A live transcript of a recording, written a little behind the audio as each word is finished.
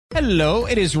Hello,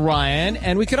 it is Ryan,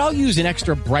 and we could all use an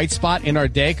extra bright spot in our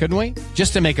day, couldn't we?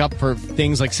 Just to make up for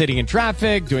things like sitting in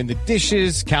traffic, doing the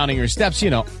dishes, counting your steps,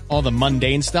 all the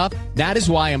mundane stuff. That is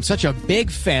why I'm such a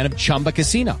big fan of Chumba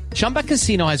Casino. Chumba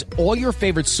Casino has all your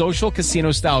favorite social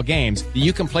casino-style games that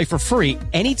you can play for free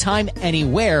anytime,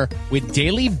 anywhere with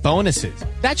daily bonuses.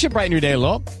 That should brighten your day a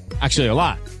little. Actually, a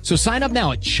lot. So sign up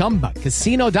now at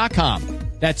ChumbaCasino.com.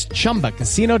 That's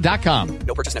ChumbaCasino.com.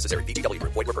 No purchase necessary. VGW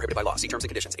Group. Void where prohibited by law. See terms and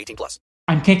conditions. 18+.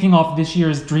 I'm kicking off this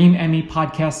year's Dream Emmy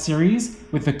podcast series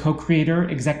with the co-creator,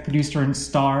 exec producer, and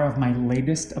star of my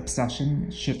latest obsession,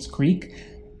 Schitt's Creek.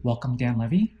 Welcome, Dan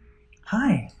Levy.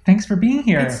 Hi. Thanks for being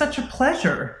here. It's such a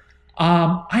pleasure.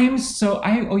 I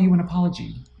owe you an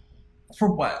apology.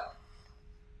 For what?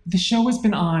 The show has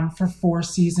been on for 4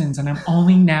 seasons, and I'm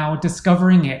only now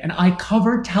discovering it. And I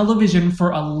cover television for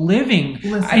a living.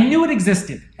 Listen. I knew it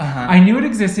existed. I knew it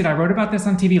existed. I wrote about this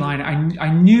on TV Line.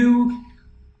 I knew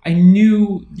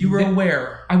you were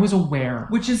aware. I was aware,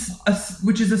 which is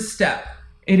a step.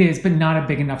 It is, but not a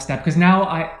big enough step, because now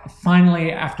I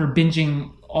finally, after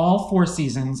binging all 4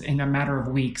 seasons in a matter of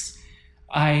weeks,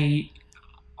 I'm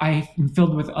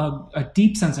filled with a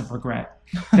deep sense of regret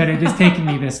that it has taken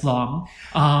me this long,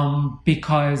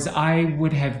 because I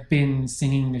would have been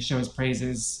singing the show's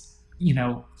praises,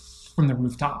 from the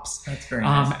rooftops. That's very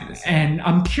nice of you to say. And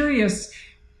I'm curious,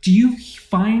 do you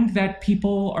find that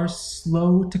people are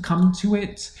slow to come to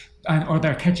it, or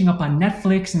they're catching up on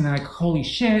Netflix and they're like, holy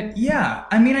shit? Yeah.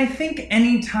 I mean, I think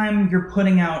anytime you're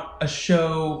putting out a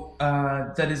show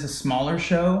that is a smaller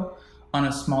show on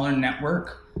a smaller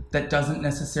network that doesn't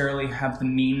necessarily have the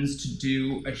means to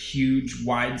do a huge,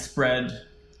 widespread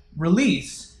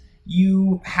release,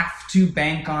 you have to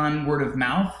bank on word of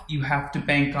mouth. You have to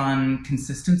bank on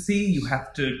consistency. You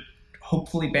have to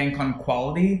hopefully bank on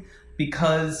quality,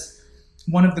 because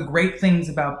one of the great things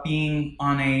about being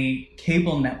on a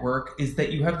cable network is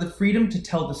that you have the freedom to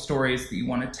tell the stories that you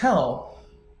want to tell,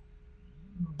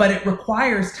 but it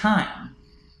requires time.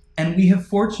 And we have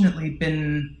fortunately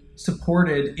been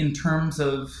supported in terms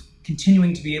of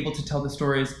continuing to be able to tell the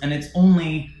stories, and it's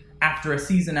only after a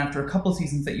couple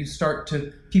seasons that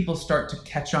people start to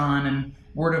catch on, and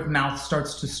word of mouth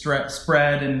starts to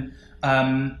spread. And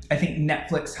I think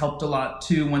Netflix helped a lot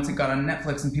too. Once it got on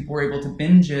Netflix and people were able to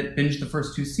binge the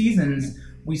first 2 seasons,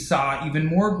 we saw even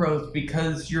more growth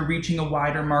because you're reaching a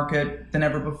wider market than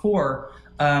ever before.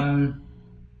 I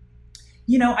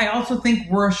also think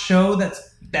we're a show that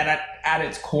at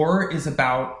its core is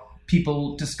about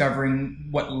people discovering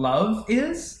what love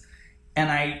is. And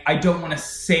I don't want to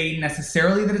say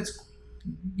necessarily that it's,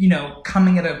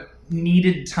 coming at a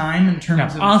needed time in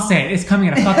terms of... I'll say it. It's coming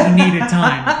at a fucking needed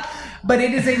time. But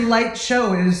it is a light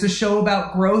show. It is a show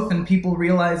about growth and people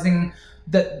realizing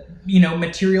that,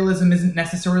 materialism isn't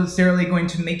necessarily going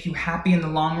to make you happy in the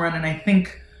long run. And I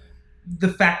think the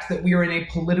fact that we are in a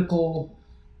political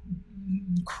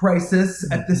crisis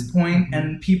at this point,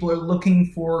 and people are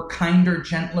looking for kinder,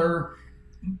 gentler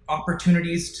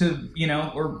opportunities to,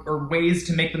 or ways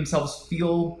to make themselves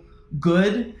feel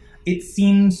good, it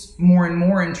seems more and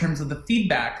more in terms of the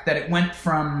feedback that it went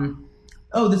from,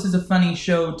 oh, this is a funny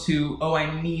show, to, oh,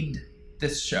 I need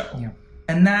this show. Yeah.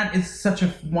 And that is such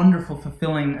a wonderful,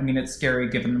 fulfilling, it's scary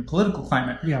given the political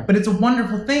climate, but it's a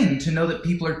wonderful thing to know that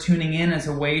people are tuning in as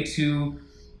a way to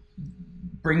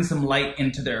bring some light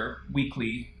into their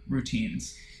weekly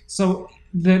routines. So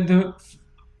the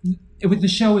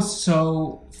show is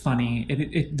so funny.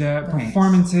 The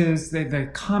performances,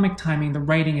 the comic timing, the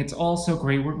writing, it's all so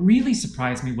great. What really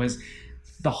surprised me was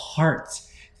the heart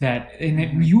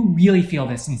you really feel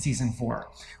this in season 4.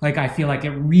 Like, I feel like it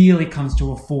really comes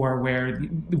to a fore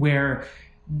where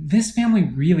this family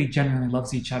really genuinely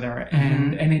loves each other.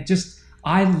 And it just,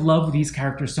 I love these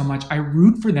characters so much. I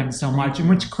root for them so much, and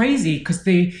which is crazy because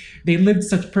they lived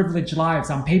such privileged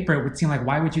lives. On paper, it would seem like,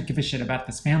 why would you give a shit about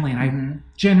this family? And I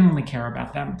genuinely care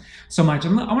about them so much.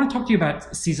 And I want to talk to you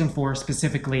about season 4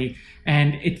 specifically.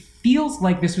 And it feels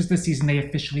like this was the season they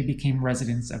officially became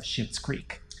residents of Schitt's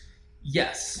Creek.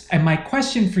 Yes. And my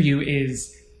question for you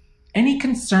is, any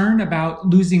concern about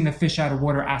losing the fish out of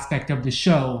water aspect of the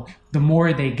show the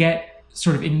more they get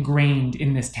sort of ingrained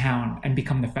in this town and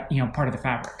become part of the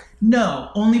fabric?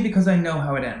 No, only because I know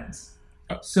how it ends.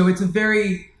 So it's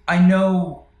I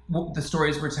know the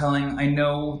stories we're telling. I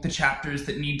know the chapters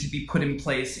that need to be put in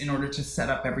place in order to set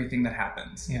up everything that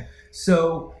happens. Yeah.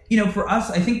 So, for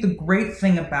us, I think the great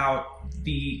thing about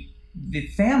the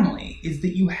family is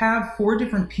that you have 4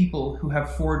 different people who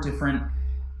have 4 different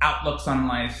outlooks on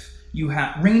life you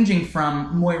have ranging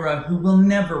from Moira, who will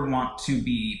never want to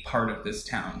be part of this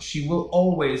town. She will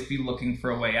always be looking for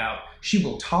a way out. She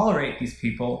will tolerate these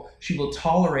people. She will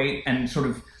tolerate and sort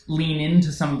of lean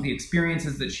into some of the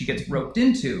experiences that she gets roped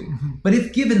into. But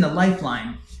if given the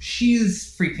lifeline,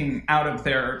 she's freaking out of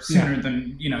there sooner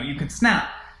than, you could snap.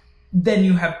 Then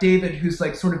you have David, who's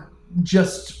like sort of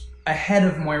just ahead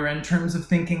of Moira in terms of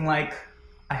thinking like,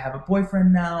 I have a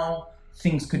boyfriend now.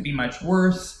 Things could be much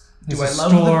worse. There's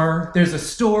a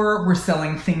store. We're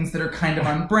selling things that are kind of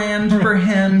on brand for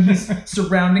him. He's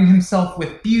surrounding himself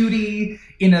with beauty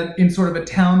in sort of a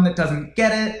town that doesn't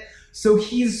get it. So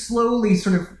he's slowly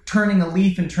sort of turning a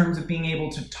leaf in terms of being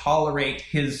able to tolerate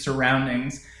his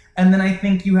surroundings. And then I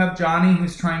think you have Johnny,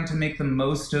 who's trying to make the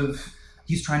most of,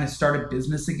 he's trying to start a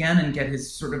business again and get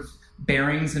his sort of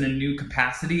bearings in a new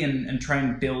capacity and try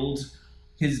and build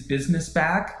his business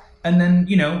back. And then,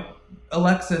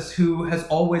 Alexis, who has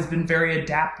always been very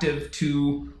adaptive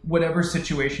to whatever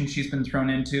situation she's been thrown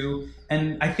into.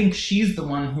 And I think she's the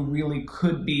one who really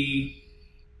could be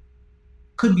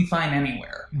fine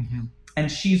anywhere.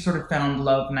 And she's sort of found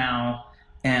love now.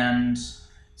 And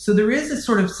so there is a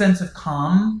sort of sense of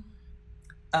calm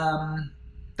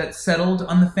that's settled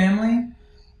on the family.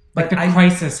 But the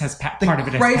crisis has passed. Part of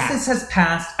it has passed. The crisis has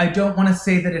passed. I don't want to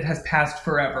say that it has passed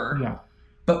forever. Yeah.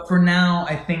 But for now,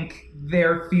 I think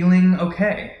they're feeling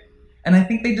okay. And I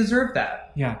think they deserve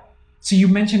that. Yeah. So you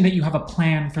mentioned that you have a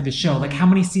plan for the show. Like, how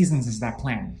many seasons is that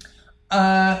plan?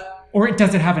 Or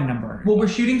does it have a number? Well, we're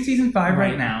shooting season 5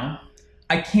 right now.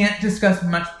 I can't discuss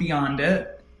much beyond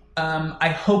it. I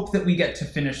hope that we get to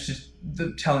finish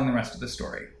telling the rest of the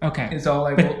story. Okay. Is all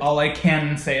I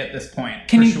can say at this point,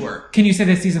 sure. Can you say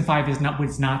that season 5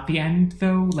 was not the end,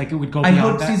 though? Like, it would go beyond that? I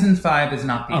hope season 5 is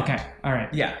not the end. Okay. All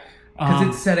right. Yeah. Because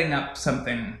it's setting up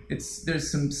something.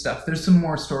 There's some stuff. There's some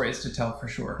more stories to tell for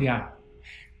sure. Yeah.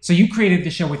 So you created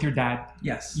the show with your dad.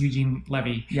 Yes. Eugene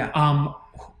Levy. Yeah.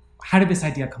 How did this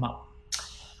idea come up?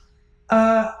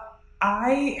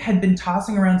 I had been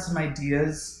tossing around some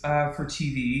ideas for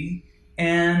TV,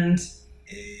 and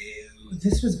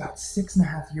this was about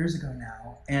 6.5 years ago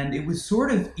now. And it was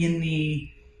sort of in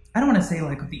I don't want to say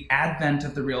like the advent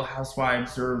of the Real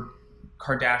Housewives or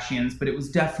Kardashians, but it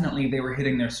was definitely, they were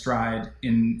hitting their stride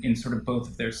in sort of both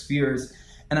of their spheres.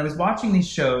 And I was watching these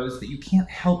shows that you can't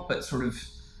help but sort of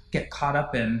get caught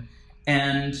up in.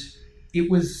 And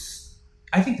it was,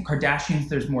 I think the Kardashians,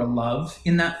 there's more love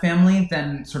in that family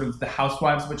than sort of the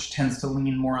Housewives, which tends to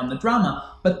lean more on the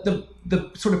drama. But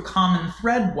the sort of common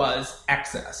thread was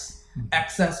excess.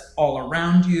 Excess all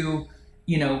around you,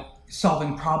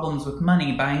 solving problems with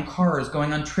money, buying cars,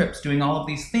 going on trips, doing all of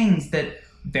these things that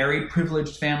very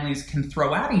privileged families can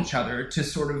throw at each other to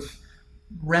sort of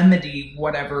remedy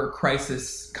whatever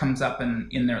crisis comes up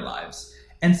in their lives.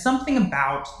 And something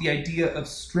about the idea of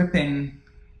stripping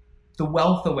the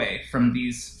wealth away from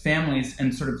these families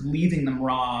and sort of leaving them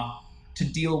raw to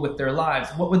deal with their lives,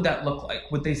 what would that look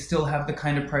like? Would they still have the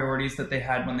kind of priorities that they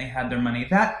had when they had their money?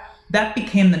 That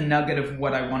became the nugget of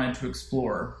what I wanted to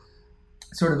explore.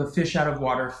 Sort of a fish out of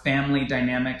water family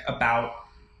dynamic about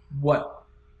what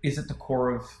is at the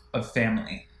core of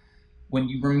family. When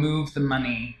you remove the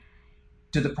money,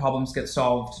 do the problems get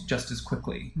solved just as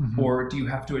quickly? Or do you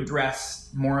have to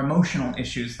address more emotional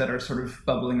issues that are sort of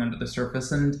bubbling under the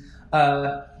surface? And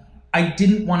I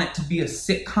didn't want it to be a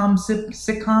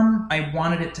sitcom. I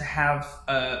wanted it to have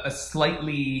a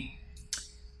slightly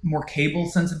more cable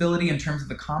sensibility in terms of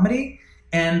the comedy.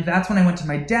 And that's when I went to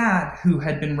my dad, who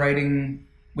had been writing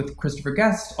with Christopher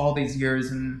Guest all these years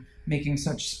and making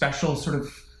such special sort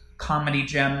of comedy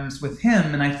gems with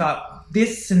him. And I thought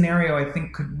this scenario, I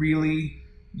think, could really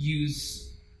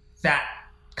use that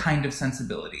kind of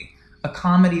sensibility. A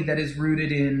comedy that is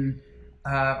rooted in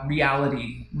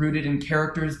reality, rooted in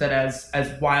characters that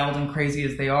as wild and crazy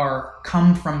as they are,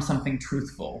 come from something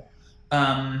truthful.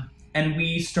 And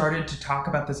we started to talk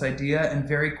about this idea, and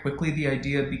very quickly the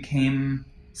idea became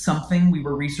something. We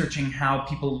were researching how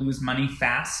people lose money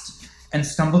fast and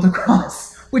stumbled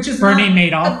across, which is Bernie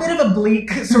Madoff. A bit of a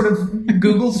bleak sort of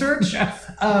Google search.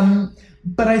 Yes.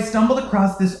 But I stumbled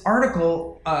across this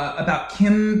article about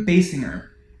Kim Basinger,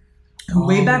 who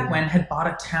way back when had bought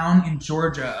a town in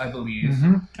Georgia, I believe.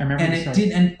 I remember. And it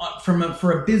did, and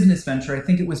for a business venture, I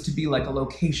think it was to be like a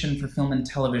location for film and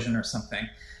television or something,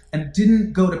 and it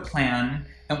didn't go to plan,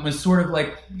 and was sort of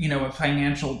like a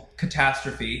financial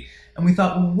catastrophe. And we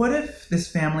thought, well, what if this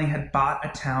family had bought a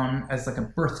town as like a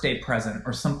birthday present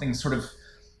or something sort of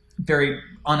very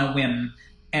on a whim,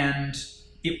 and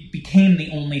it became the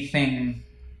only thing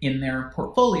in their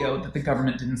portfolio that the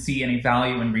government didn't see any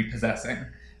value in repossessing.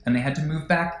 and they had to move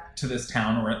back to this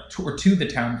town or to the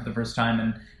town for the first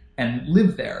time and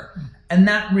live there. And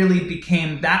that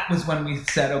was when we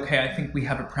said, okay, I think we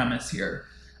have a premise here.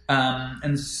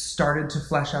 And started to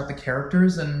flesh out the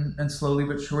characters, and slowly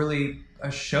but surely a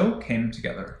show came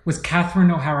together. Was Catherine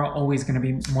O'Hara always going to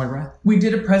be Moira? We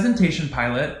did a presentation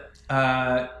pilot,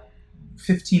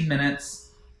 15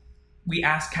 minutes. We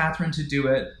asked Catherine to do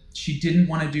it. She didn't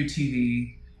want to do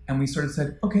TV. And we sort of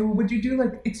said, okay, well, would you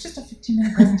do it's just a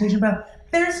 15-minute presentation about,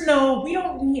 we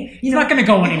don't need, it's not going to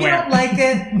go anywhere. If you don't like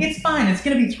it, it's fine. It's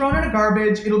going to be thrown in a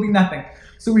garbage. It'll be nothing.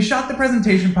 So we shot the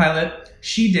presentation pilot.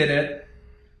 She did it.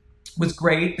 Was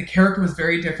great. The character was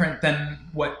very different than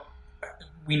what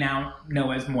we now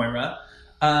know as Moira.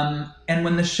 And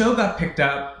when the show got picked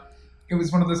up, it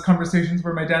was one of those conversations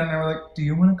where my dad and I were like, do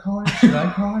you want to call her? Should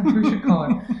I call her? Who should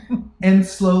call her? And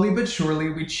slowly but surely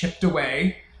we chipped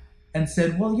away and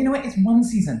said, well, you know what? It's one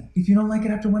season. If you don't like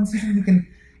it after one season, we can,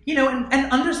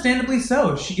 and understandably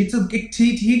so.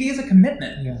 TV is a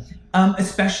commitment. Yeah.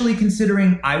 Especially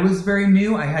considering I was very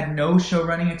new. I had no show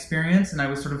running experience, and I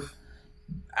was sort of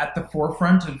at the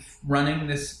forefront of running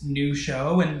this new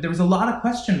show, and there was a lot of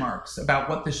question marks about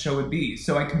what this show would be.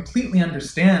 So I completely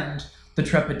understand the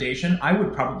trepidation. I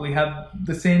would probably have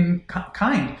the same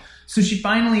kind. So she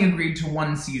finally agreed to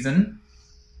one season,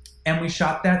 and we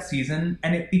shot that season,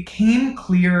 and it became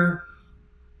clear,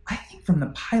 I think from the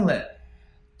pilot,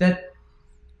 that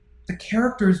the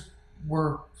characters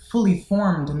were fully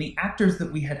formed, and the actors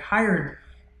that we had hired,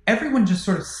 everyone just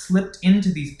sort of slipped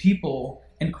into these people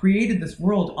and created this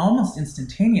world almost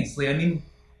instantaneously. I mean,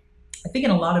 I think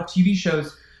in a lot of TV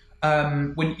shows,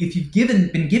 if you've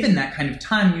been given that kind of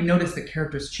time, you notice that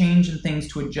characters change and things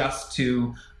to adjust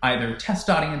to either test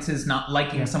audiences not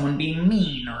liking someone being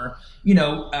mean, or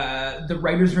the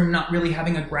writer's room not really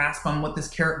having a grasp on what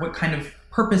kind of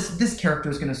purpose this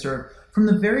character is going to serve. From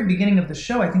the very beginning of the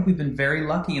show, I think we've been very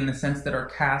lucky in the sense that our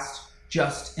cast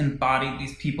just embodied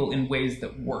these people in ways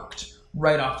that worked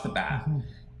right off the bat. Mm-hmm.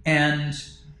 And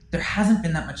there hasn't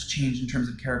been that much change in terms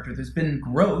of character. There's been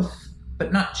growth,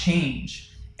 but not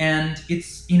change. And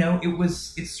it's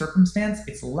circumstance,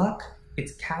 it's luck,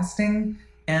 it's casting.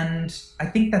 And I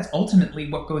think that's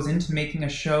ultimately what goes into making a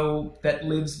show that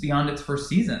lives beyond its first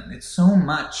season. It's so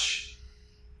much,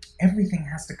 everything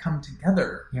has to come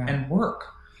together and work.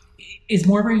 Is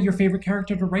Moira your favorite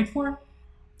character to write for?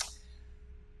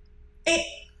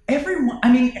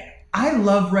 I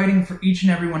love writing for each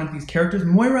and every one of these characters.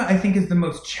 Moira, I think, is the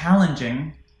most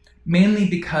challenging, mainly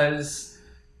because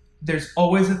there's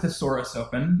always a thesaurus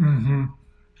open. Mm-hmm.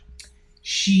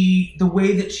 The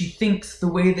way that she thinks, the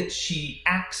way that she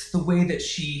acts, the way that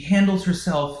she handles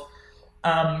herself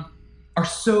are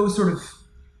so sort of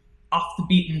off the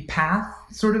beaten path,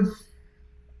 sort of.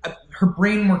 Her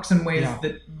brain works in ways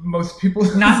that most people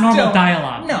not normal don't.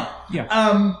 Dialogue. No.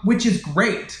 Yeah. Which is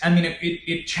great. I mean,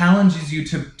 it challenges you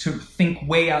to think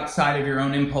way outside of your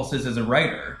own impulses as a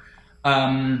writer.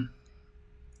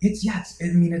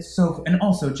 It's so, and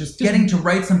also just getting to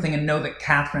write something and know that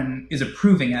Catherine is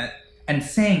approving it and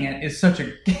saying it is such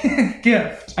a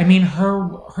gift. I mean, her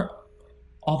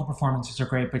all the performances are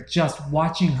great, but just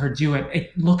watching her do it,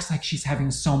 it looks like she's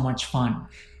having so much fun.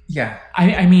 Yeah.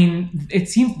 I mean, it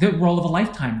seems the role of a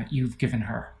lifetime that you've given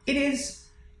her. It is.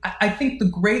 I think the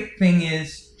great thing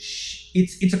is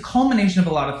it's a culmination of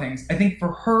a lot of things. I think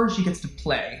for her, she gets to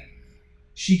play.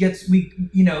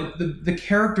 The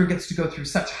character gets to go through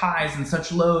such highs and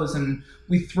such lows, and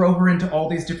we throw her into all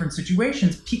these different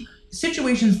situations.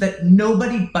 Situations that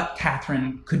nobody but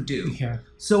Catherine could do. Yeah.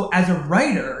 So as a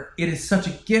writer, it is such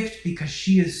a gift because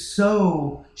she is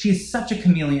such a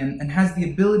chameleon and has the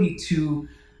ability to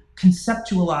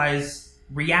conceptualize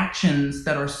reactions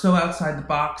that are so outside the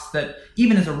box that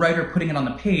even as a writer putting it on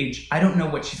the page, I don't know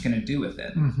what she's going to do with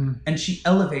it. Mm-hmm. And she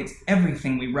elevates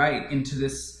everything we write into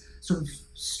this sort of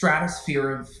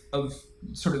stratosphere of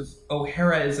sort of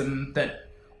O'Haraism that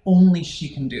only she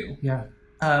can do. Yeah.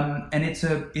 And it's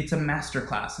a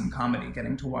masterclass in comedy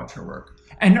getting to watch her work.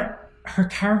 And her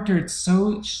character, it's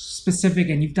so specific,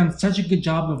 and you've done such a good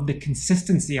job of the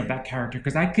consistency of that character,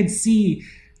 because I could see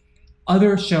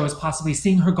other shows possibly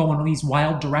seeing her go in all these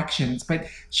wild directions, but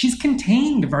she's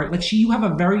contained you have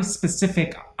a very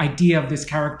specific idea of this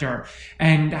character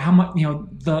and how much,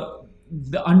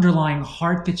 the underlying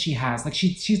heart that she has. Like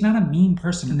she's not a mean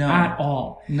person at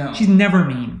all. No. She's never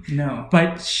mean. No.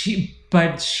 But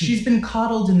she's been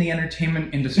coddled in the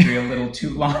entertainment industry a little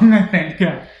too long, I think.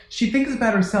 Yeah. She thinks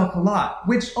about herself a lot,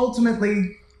 which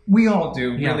ultimately we all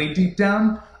do, really deep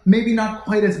down. Maybe not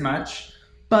quite as much,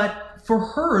 but for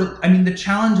her, I mean, the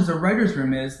challenge as a writer's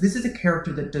room is this is a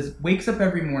character that wakes up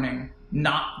every morning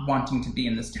not wanting to be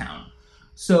in this town.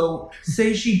 So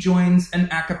say she joins an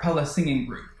a cappella singing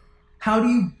group. How do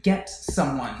you get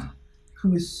someone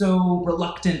who is so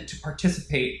reluctant to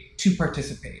participate?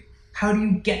 How do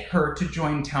you get her to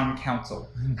join town council?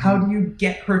 Mm-hmm. How do you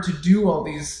get her to do all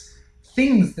these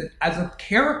things that as a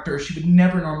character she would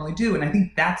never normally do? And I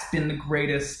think that's been the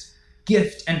greatest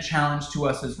gift and challenge to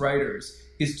us as writers,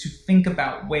 is to think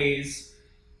about ways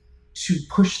to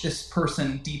push this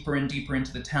person deeper and deeper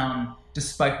into the town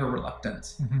despite her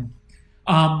reluctance.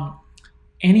 Mm-hmm.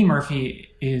 Annie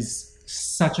Murphy is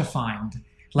such a find.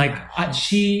 Like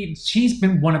she's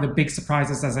been one of the big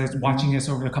surprises as I was watching this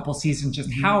over a couple of seasons,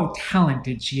 just how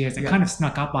talented she is. It kind of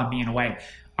snuck up on me in a way.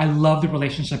 I love the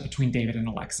relationship between David and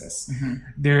Alexis.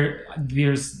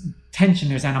 There's tension,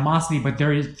 there's animosity, but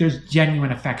there's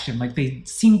genuine affection. Like they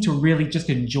seem to really just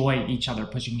enjoy each other,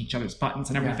 pushing each other's buttons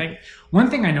and everything. One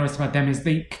thing I noticed about them is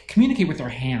they communicate with their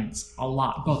hands a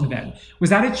lot, both of them. Was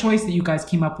that a choice that you guys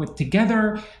came up with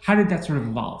together? How did that sort of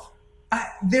evolve?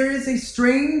 There is a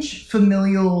strange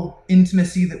familial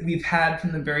intimacy that we've had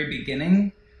from the very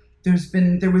beginning. There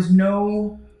was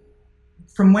no,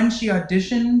 from when she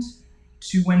auditioned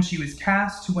to when she was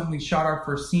cast to when we shot our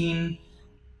first scene,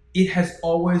 it has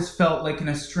always felt like in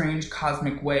a strange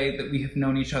cosmic way that we have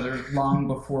known each other long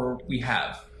before we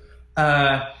have.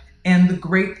 And the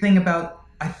great thing about,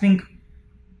 I think,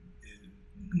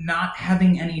 not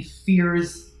having any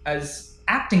fears as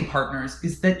acting partners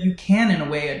is that you can, in a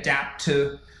way, adapt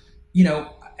to,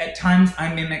 at times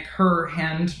I mimic her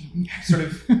hand, sort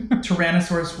of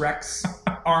Tyrannosaurus Rex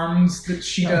arms that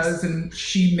she does, and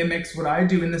she mimics what I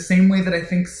do in the same way that I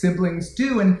think siblings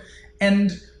do.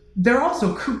 And they're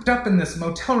also cooped up in this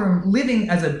motel room, living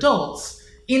as adults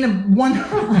in a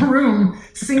one-room,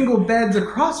 single beds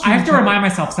across from I have to remind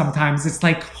myself sometimes, it's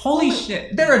like, holy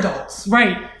shit. They're adults.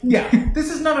 Right. Yeah. This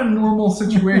is not a normal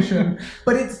situation.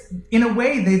 But it's, in a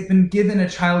way, they've been given a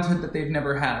childhood that they've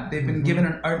never had. They've been given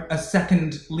a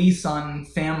second lease on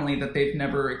family that they've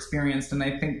never experienced. And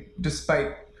I think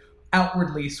despite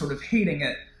outwardly sort of hating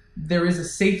it, there is a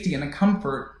safety and a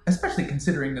comfort, especially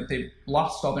considering that they've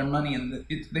lost all their money and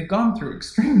they've gone through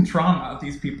extreme trauma,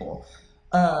 these people.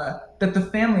 That the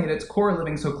family at its core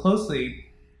living so closely,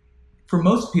 for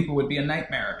most people, would be a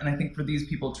nightmare. And I think for these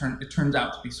people, it turns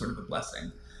out to be sort of a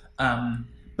blessing.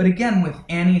 But again, with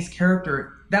Annie's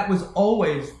character, that was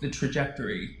always the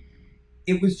trajectory.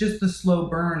 It was just the slow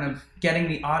burn of getting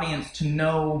the audience to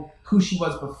know who she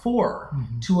was before,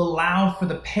 to allow for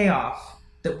the payoff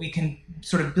that we can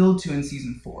sort of build to in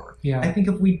season 4. Yeah. I think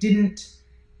if we didn't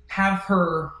have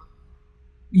her,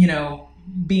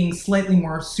 being slightly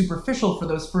more superficial for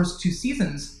those first 2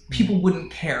 seasons, people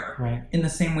wouldn't care in the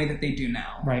same way that they do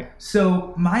now. Right.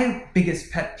 So my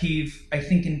biggest pet peeve, I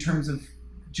think, in terms of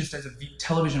just as a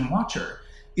television watcher,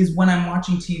 is when I'm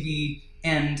watching TV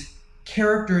and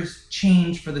characters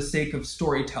change for the sake of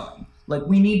storytelling. Like,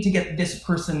 we need to get this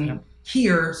person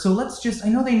here, so let's just, I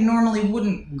know they normally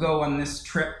wouldn't go on this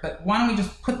trip, but why don't we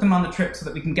just put them on the trip so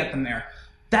that we can get them there?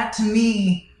 That, to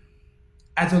me,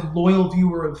 as a loyal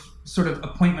viewer of sort of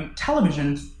appointment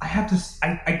television,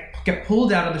 I get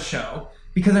pulled out of the show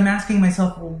because I'm asking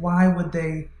myself, well, why would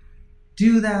they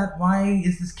do that? Why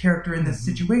is this character in this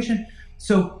situation?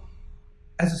 So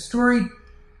as a story,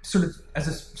 sort of as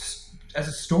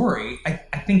a story,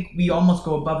 I think we almost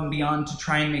go above and beyond to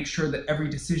try and make sure that every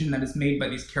decision that is made by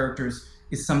these characters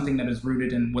is something that is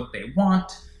rooted in what they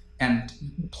want and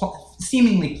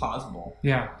seemingly plausible.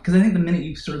 Yeah. Because I think the minute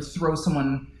you sort of throw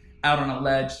someone out on a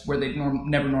ledge where they'd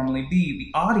never normally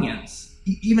be, the audience,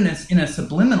 even in a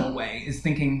subliminal way, is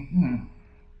thinking,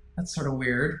 that's sort of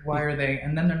weird. Why are they?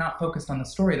 And then they're not focused on the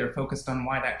story. They're focused on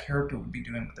why that character would be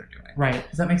doing what they're doing. Right.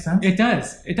 Does that make sense? It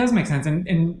does. It does make sense.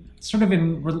 And sort of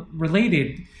in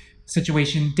related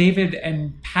situation, David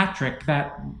and Patrick,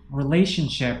 that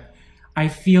relationship, I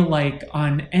feel like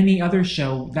on any other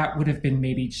show, that would have been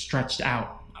maybe stretched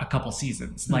out a couple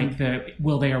seasons. Like the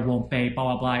will they or won't they,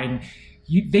 blah, blah, blah. And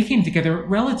they came together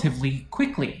relatively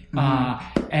quickly.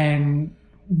 And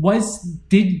was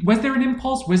there an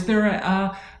impulse? Was there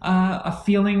a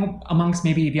feeling amongst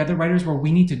maybe the other writers where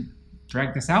we need to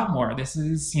drag this out more? This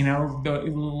is,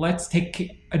 let's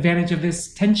take advantage of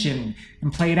this tension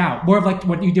and play it out. More of like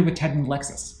what you did with Ted and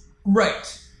Alexis.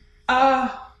 Right.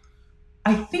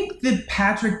 I think the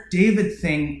Patrick David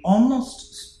thing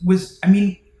almost was,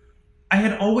 I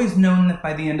had always known that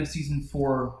by the end of season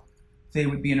 4, they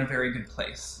would be in a very good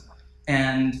place.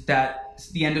 And that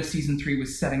the end of season 3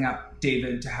 was setting up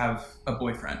David to have a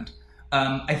boyfriend.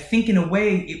 I think in a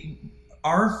way,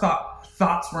 our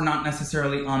thoughts were not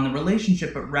necessarily on the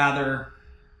relationship, but rather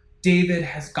David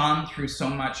has gone through so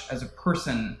much as a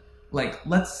person like,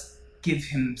 let's give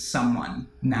him someone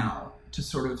now to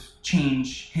sort of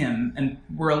change him. And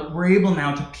we're able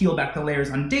now to peel back the layers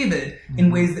on David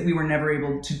in ways that we were never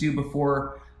able to do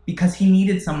before, because he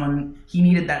needed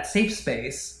that safe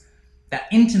space, that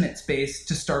intimate space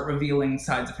to start revealing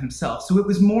sides of himself. So it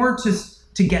was more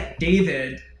to get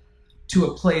David to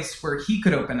a place where he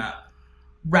could open up,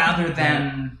 rather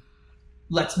than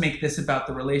let's make this about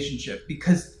the relationship.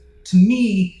 Because to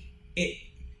me,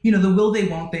 the will they,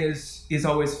 won't they is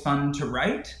always fun to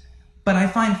write. But I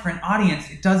find for an audience,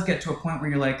 it does get to a point where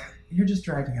you're like, you're just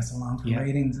dragging us along for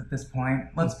ratings at this point.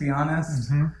 Let's be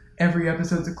honest. Every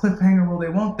episode's a cliffhanger, will they,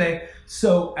 won't they?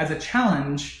 So as a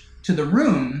challenge to the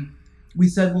room, we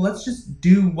said, well, let's just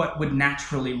do what would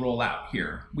naturally roll out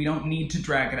here. We don't need to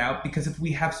drag it out, because if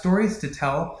we have stories to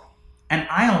tell, and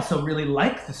I also really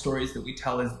like the stories that we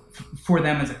tell for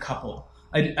them as a couple.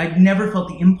 I never felt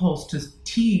the impulse to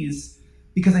tease,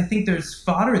 because I think there's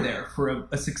fodder there for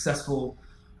a successful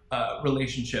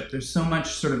relationship. There's so much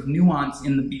sort of nuance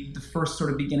in the first sort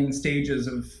of beginning stages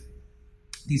of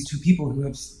these two people who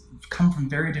have come from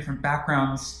very different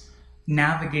backgrounds,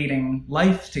 navigating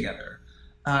life together.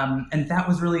 And that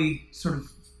was really sort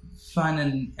of fun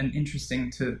and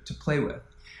interesting to play with.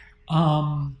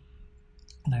 What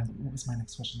was my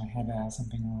next question? I had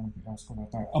something I wanted to ask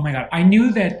about that. Oh my God. I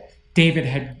knew that David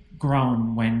had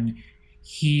grown when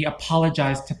he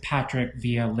apologized to Patrick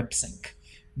via lip sync,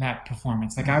 that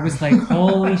performance. Like, I was like,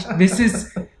 holy, this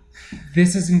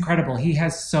is incredible. He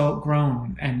has so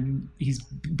grown, and he's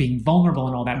being vulnerable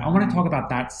and all that. I want to talk about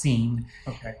that scene.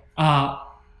 Okay.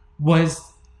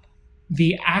 Was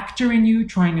the actor in you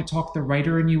trying to talk the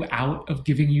writer in you out of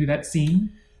giving you that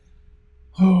scene?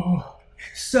 Oh,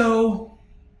 so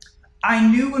I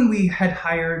knew when we had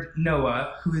hired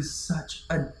Noah, who is such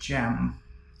a gem.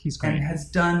 He's great. And has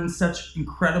done such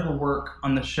incredible work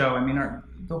on the show. I mean,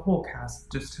 the whole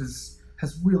cast just has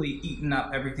really eaten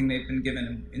up everything they've been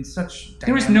given in such dynamic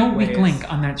There was no ways. weak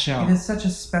link on that show. It is such a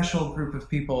special group of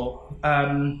people.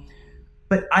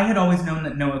 But I had always known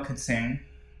that Noah could sing.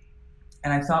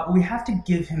 And I thought, well, we have to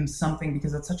give him something,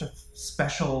 because it's such a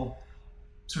special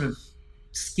sort of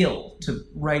skill to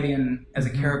write in as a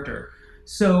character.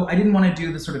 So I didn't want to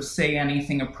do the sort of say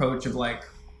anything approach of like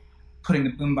putting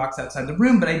the boombox outside the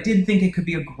room, but I did think it could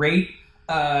be a great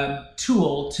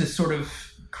tool to sort of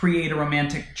create a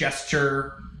romantic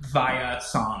gesture via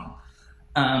song.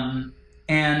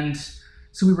 And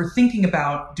so we were thinking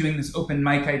about doing this open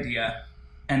mic idea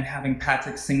and having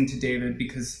Patrick sing to David,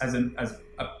 because as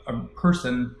a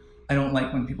person, I don't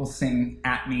like when people sing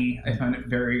at me. I find it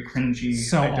very cringy.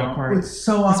 So awkward. It's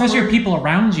so awkward. Especially with people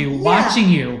around you, watching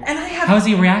you. And how's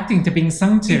he reacting to being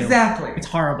sung to? Exactly. It's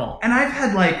horrible. And I've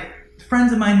had like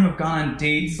friends of mine who have gone on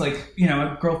dates, like,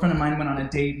 a girlfriend of mine went on a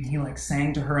date and he like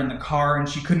sang to her in the car and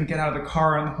she couldn't get out of the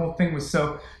car, and the whole thing was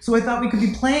so I thought we could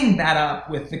be playing that up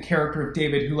with the character of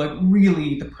David, who like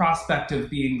really the prospect of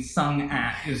being sung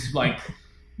at is like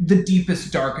the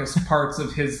deepest, darkest parts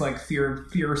of his like fear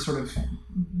sort of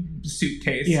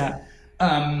suitcase. Yeah.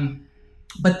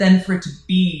 But then for it to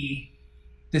be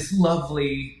this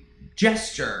lovely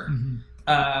gesture,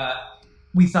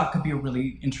 we thought could be a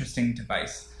really interesting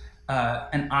device.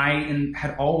 And I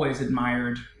had always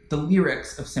admired the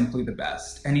lyrics of Simply the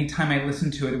Best. Anytime I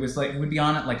listened to it, it was like, it would be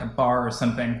on at like a bar or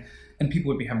something, and people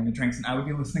would be having the drinks, and I would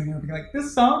be listening, and I would be like,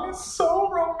 this song is so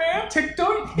romantic.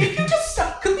 If you just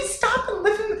stop, could we stop and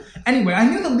listen? Anyway, I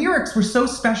knew the lyrics were so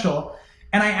special,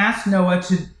 and I asked Noah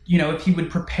to, if he would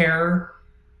prepare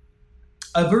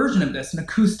a version of this, an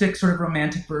acoustic sort of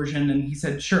romantic version, and he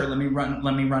said, sure, let me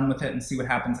run with it and see what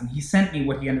happens. And he sent me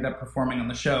what he ended up performing on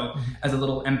the show as a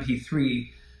little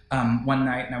MP3 one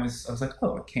night, and I was like,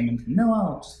 oh, it came in from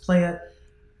Noah, I'll just play it.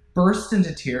 Burst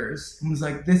into tears and was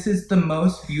like, this is the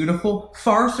most beautiful,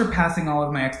 far surpassing all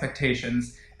of my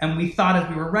expectations. And we thought as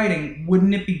we were writing,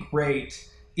 wouldn't it be great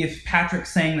if Patrick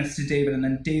sang this to David, and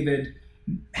then David,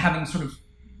 having sort of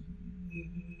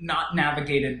not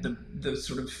navigated the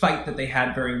sort of fight that they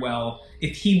had very well,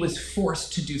 if he was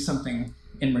forced to do something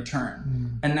in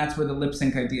return. And that's where the lip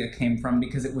sync idea came from,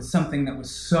 because it was something that was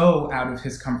so out of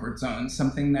his comfort zone,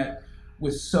 something that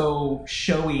was so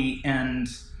showy and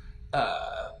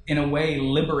in a way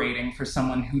liberating for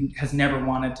someone who has never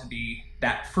wanted to be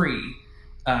that free.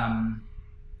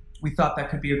 We thought that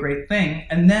could be a great thing.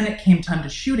 And then it came time to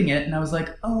shooting it, and I was like,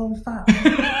 oh, fuck.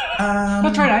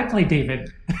 That's right, I played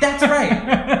David. That's right.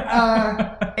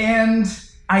 And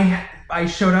I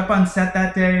showed up on set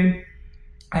that day.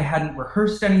 I hadn't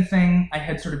rehearsed anything. I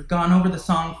had sort of gone over the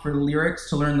song for lyrics,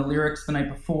 to learn the lyrics the night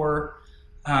before.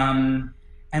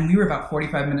 And we were about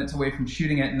 45 minutes away from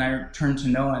shooting it, and I turned to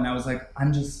Noah and I was like, I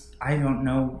don't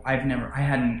know. I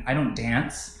don't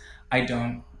dance. I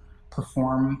don't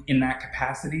perform in that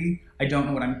capacity. I don't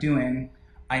know what I'm doing.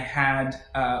 I had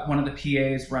one of the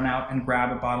PAs run out and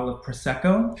grab a bottle of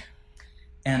Prosecco,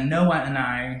 and Noah and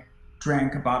I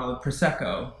drank a bottle of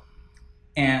Prosecco,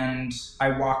 and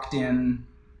I walked in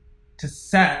to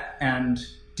set and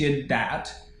did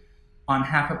that on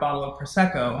half a bottle of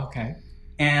Prosecco. Okay.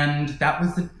 And that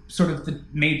was the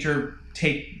major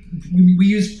take. We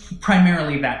used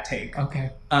primarily that take.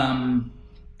 Okay. And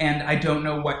I don't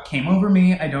know what came over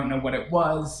me. I don't know what it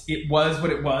was. It was what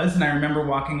it was. And I remember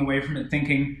walking away from it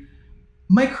thinking,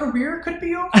 my career could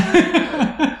be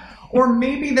over. Or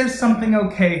maybe there's something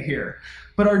okay here.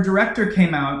 But our director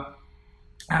came out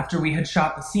after we had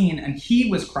shot the scene and he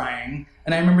was crying.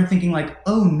 And I remember thinking like,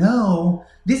 oh no,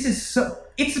 it's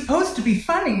supposed to be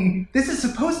funny. This is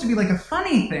supposed to be like a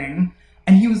funny thing.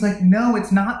 And he was like, no,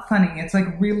 it's not funny. It's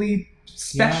like really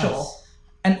special. Yes.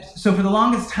 And so for the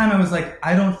longest time, I was like,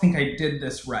 I don't think I did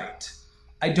this right.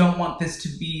 I don't want this to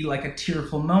be like a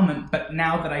tearful moment. But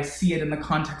now that I see it in the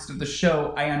context of the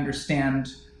show, I understand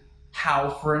how,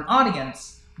 for an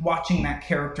audience, watching that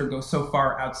character go so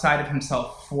far outside of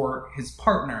himself for his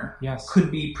partner could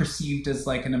be perceived as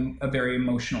like a very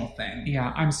emotional thing.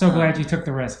 Yeah, I'm so glad you took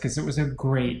the risk because it was a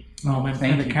great moment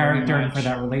for the character and for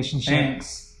that relationship.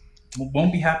 Thanks. It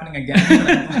won't be happening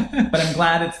again, but I'm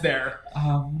glad it's there.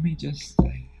 Let me just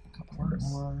a couple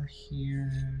more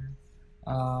here.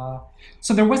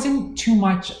 So there wasn't too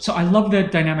much. So I love the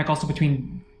dynamic also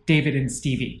between David and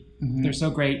Stevie. Mm-hmm. They're so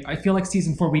great. I feel like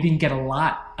season 4, we didn't get a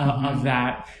lot of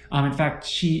that. In fact,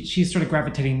 she's sort of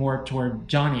gravitating more toward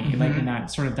Johnny, like in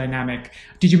that sort of dynamic.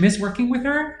 Did you miss working with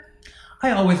her?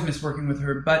 I always miss working with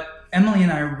her, but Emily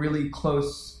and I are really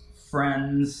close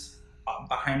friends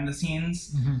behind the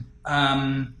scenes.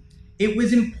 Mm-hmm. It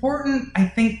was important, I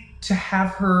think, to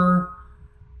have her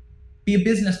be a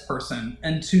business person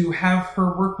and to have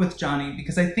her work with Johnny,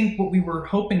 because I think what we were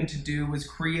hoping to do was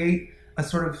create a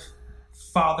sort of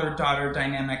father-daughter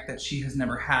dynamic that she has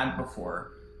never had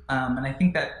before. And I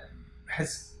think that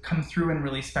has come through in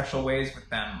really special ways with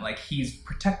them. Like, he's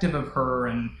protective of her,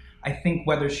 and I think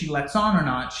whether she lets on or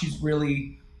not, she's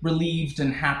really relieved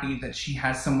and happy that she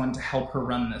has someone to help her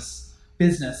run this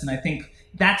business. And I think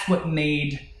that's what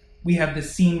we have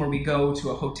this scene where we go to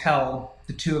a hotel,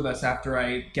 the two of us, after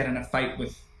I get in a fight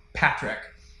with Patrick.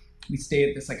 We stay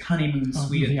at this like honeymoon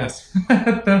suite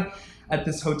at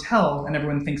this hotel, and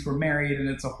everyone thinks we're married, and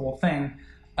it's a whole thing.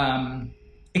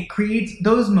 It creates,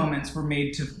 those moments were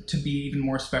made to be even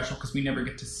more special because we never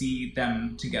get to see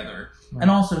them together. Right. And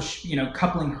also,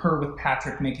 coupling her with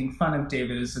Patrick making fun of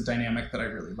David is a dynamic that I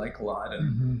really like a lot,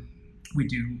 and we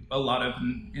do a lot of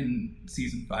in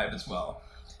season 5 as well.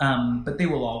 But they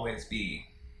will always be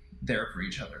there for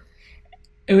each other.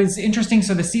 It was interesting.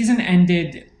 So the season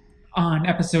ended on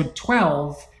episode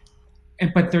 12,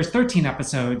 but there's 13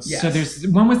 episodes. Yes. So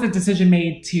when was the decision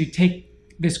made to take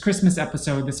this Christmas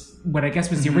episode, what I guess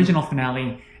was the original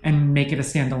finale, and make it a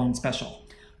standalone special?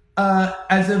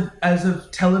 As a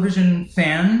television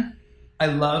fan, I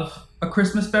love a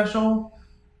Christmas special.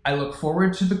 I look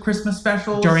forward to the Christmas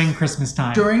specials during Christmas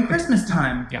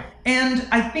time. Yeah, and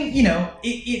I think it's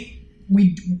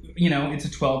a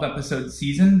 12-episode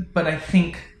season, but I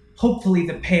think hopefully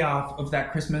the payoff of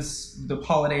that the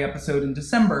holiday episode in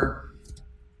December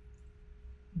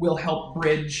will help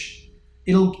bridge.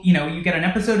 You get an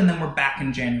episode and then we're back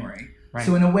in January. Right.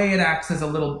 So in a way, it acts as a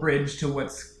little bridge to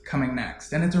what's coming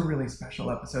next, and it's a really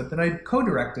special episode that I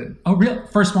co-directed. Oh, real?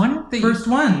 First one? First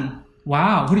one.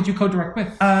 Wow. Who did you co-direct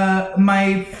with?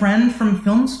 My friend from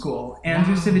film school,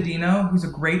 Andrew Cividino, who's a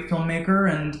great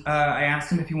filmmaker, and I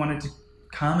asked him if he wanted to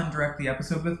come and direct the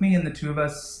episode with me, and the two of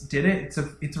us did it.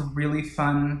 It's a really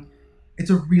fun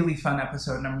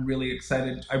episode, and I'm really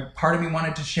excited. Part of me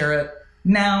wanted to share it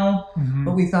now,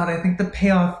 but we thought, I think the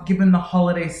payoff, given the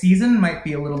holiday season, might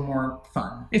be a little more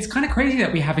fun. It's kind of crazy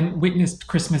that we haven't witnessed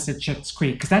Christmas at Schitt's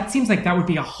Creek, because that seems like that would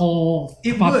be a whole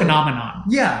phenomenon.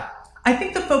 Yeah. I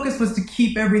think the focus was to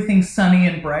keep everything sunny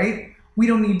and bright. We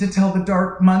don't need to tell the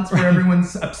dark months where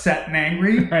everyone's upset and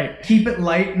angry. Right. Keep it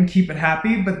light and keep it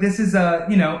happy. But this is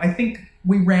I think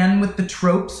we ran with the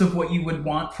tropes of what you would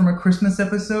want from a Christmas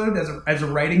episode. As a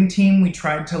writing team, we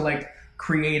tried to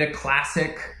create a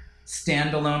classic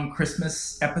standalone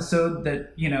Christmas episode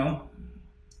that,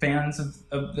 fans of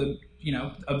the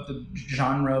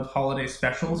genre of holiday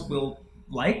specials will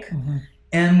like. Mm-hmm.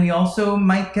 And we also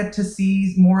might get to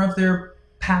see more of their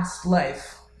past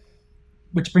life.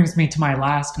 Which brings me to my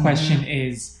last question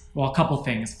is, a couple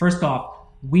things. First off,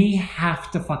 we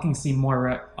have to fucking see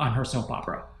Moira on her soap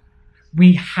opera.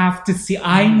 We have to see,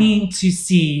 I need to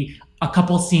see a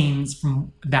couple scenes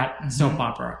from that soap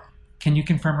opera. Can you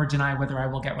confirm or deny whether I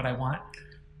will get what I want?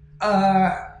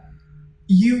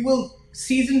 You will.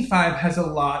 Season 5 has a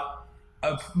lot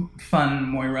of fun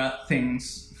Moira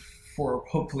things for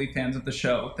hopefully fans of the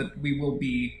show that we will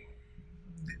be.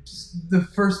 The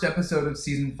first episode of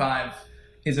season 5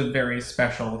 is a very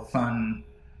special, fun.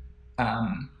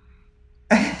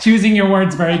 Choosing your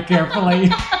words very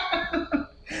carefully.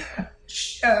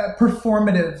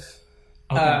 Performative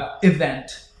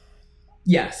event.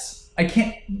 Yes. I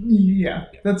can't. Yeah.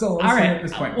 That's all I'll say at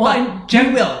this point. Well,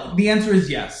 we will. The answer is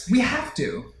yes. We have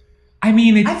to. I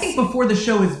mean, I think before the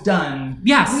show is done,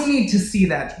 yes, we need to see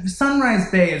that.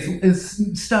 Sunrise Bay is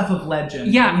stuff of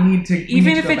legend. Yeah, we need to.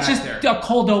 Even if it's just a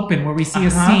cold open where we see a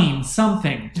scene,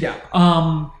 something. Yeah.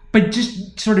 But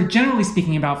just sort of generally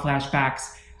speaking about flashbacks,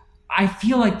 I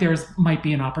feel like there's might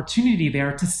be an opportunity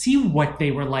there to see what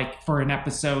they were like for an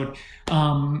episode,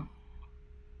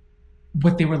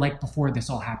 what they were like before this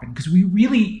all happened. Because we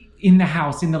really in the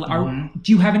house do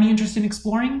you have any interest in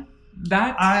exploring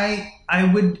that?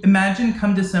 I would imagine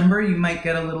come December you might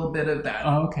get a little bit of that.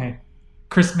 Oh, okay.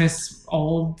 Christmas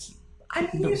old. I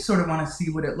mean, you sort of want to see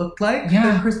what it looked like.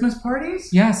 Yeah. The Christmas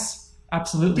parties. Yes,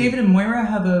 absolutely. David and Moira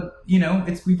have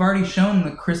we've already shown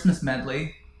the Christmas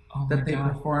medley that they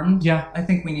performed. Yeah. I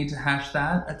think we need to hash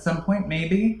that at some point,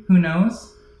 maybe. Who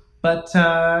knows? But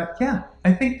yeah,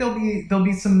 I think there'll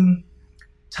be some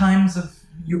times of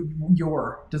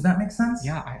your. Does that make sense?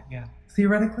 Yeah. Yeah.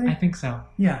 Theoretically? I think so.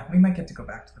 Yeah, we might get to go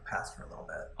back to the past for a little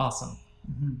bit. Awesome.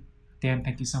 Mm-hmm. Dan,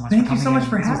 thank you so much for coming. Thank you so much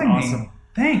for having me. Awesome.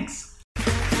 Thanks.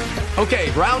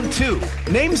 Okay, round 2.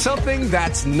 Name something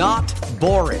that's not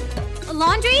boring. A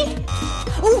laundry?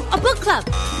 Ooh, a book club.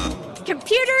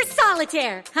 Computer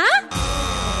solitaire, huh?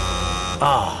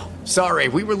 Ah, sorry,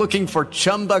 we were looking for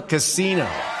Chumba Casino.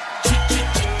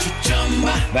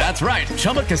 That's right.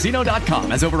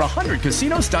 ChumbaCasino.com has over 100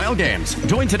 casino-style games.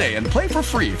 Join today and play for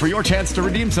free for your chance to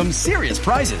redeem some serious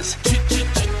prizes.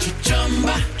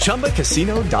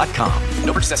 ChumbaCasino.com.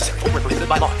 No purchase necessary. Void where prohibited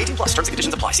by law. 18+ terms and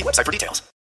conditions apply. See website for details.